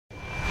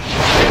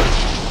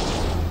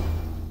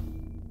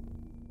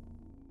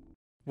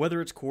Whether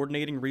it's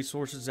coordinating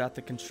resources at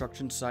the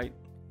construction site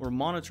or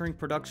monitoring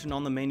production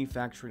on the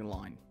manufacturing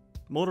line,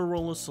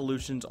 Motorola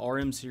Solutions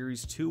RM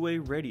Series two-way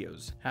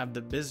radios have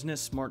the business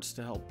smarts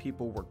to help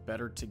people work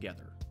better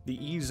together. The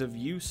ease of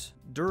use,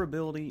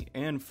 durability,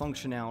 and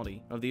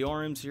functionality of the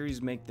RM Series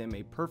make them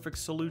a perfect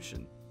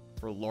solution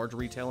for large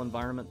retail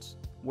environments,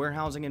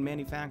 warehousing and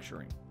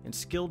manufacturing, and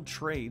skilled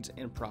trades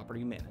and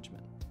property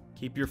management.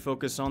 Keep your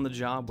focus on the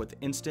job with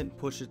instant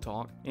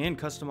push-to-talk and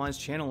customized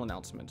channel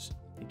announcements,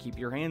 and keep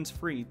your hands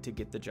free to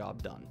get the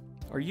job done.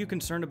 Are you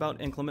concerned about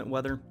inclement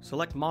weather?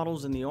 Select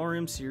models in the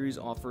RM Series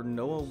offer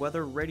NOAA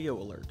weather radio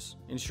alerts,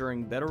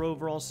 ensuring better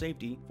overall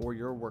safety for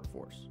your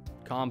workforce.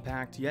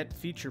 Compact yet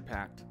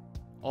feature-packed,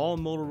 all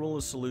Motorola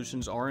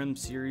Solutions RM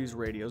Series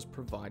radios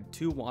provide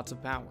 2 watts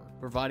of power,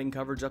 providing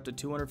coverage up to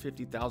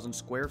 250,000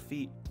 square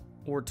feet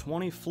or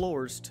 20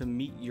 floors to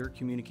meet your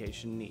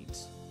communication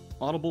needs.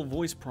 Audible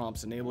voice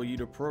prompts enable you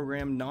to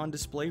program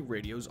non-display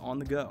radios on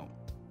the go,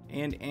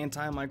 and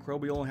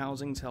antimicrobial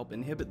housings help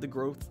inhibit the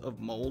growth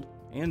of mold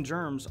and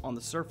germs on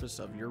the surface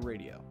of your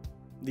radio.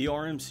 The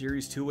RM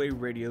Series two-way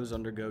radios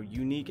undergo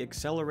unique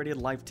accelerated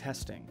life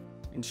testing,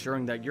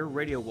 ensuring that your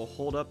radio will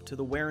hold up to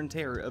the wear and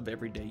tear of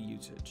everyday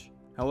usage.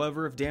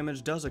 However, if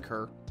damage does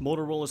occur,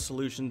 Motorola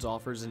Solutions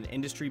offers an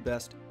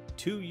industry-best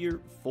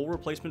 2-year full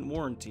replacement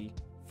warranty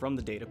from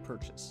the date of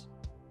purchase.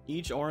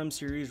 Each RM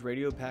Series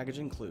radio package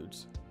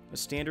includes a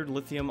standard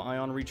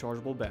lithium-ion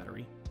rechargeable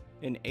battery,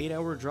 an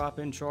 8-hour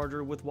drop-in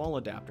charger with wall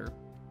adapter,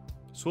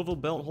 swivel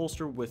belt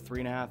holster with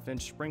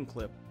 3.5-inch spring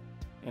clip,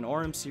 and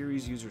RM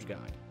Series user's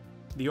guide.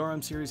 The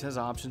RM Series has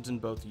options in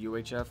both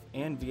UHF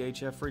and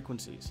VHF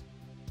frequencies.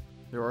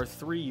 There are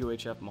 3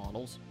 UHF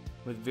models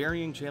with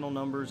varying channel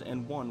numbers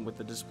and 1 with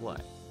a display.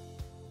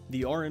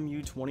 The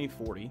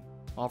RMU2040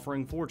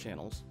 offering 4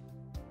 channels,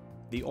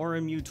 the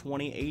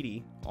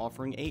RMU2080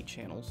 offering 8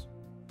 channels,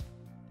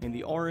 and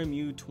the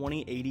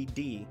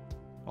RMU2080D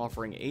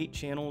offering 8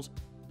 channels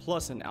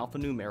plus an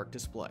alphanumeric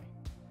display.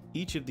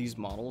 Each of these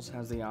models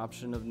has the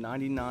option of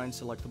 99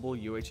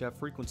 selectable UHF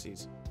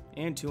frequencies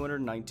and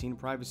 219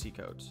 privacy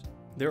codes.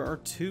 There are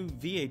 2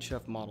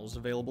 VHF models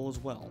available as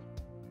well.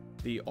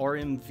 The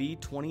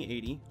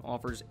RMV2080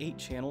 offers 8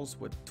 channels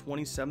with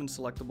 27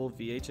 selectable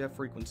VHF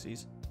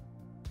frequencies,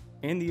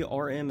 and the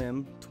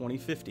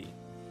RMM2050,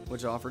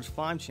 which offers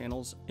 5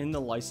 channels in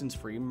the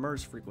license-free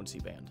MERS frequency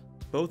band.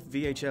 Both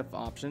VHF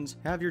options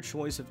have your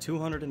choice of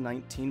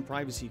 219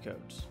 privacy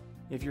codes.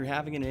 If you're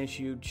having an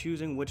issue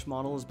choosing which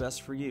model is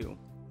best for you,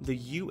 the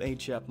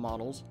UHF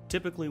models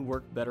typically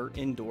work better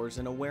indoors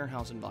in a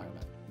warehouse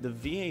environment. The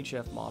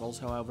VHF models,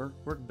 however,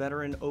 work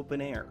better in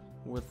open air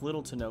with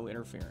little to no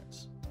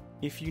interference.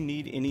 If you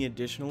need any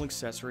additional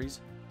accessories,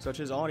 such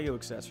as audio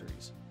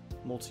accessories,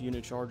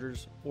 multi-unit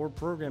chargers, or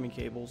programming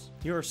cables,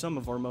 here are some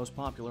of our most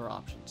popular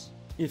options.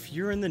 If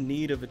you're in the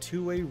need of a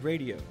two-way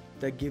radio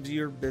that gives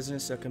your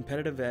business a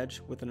competitive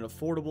edge with an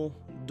affordable,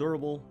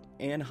 durable,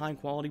 and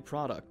high-quality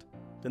product,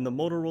 then the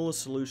Motorola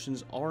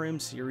Solutions RM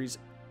Series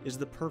is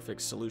the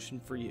perfect solution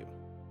for you.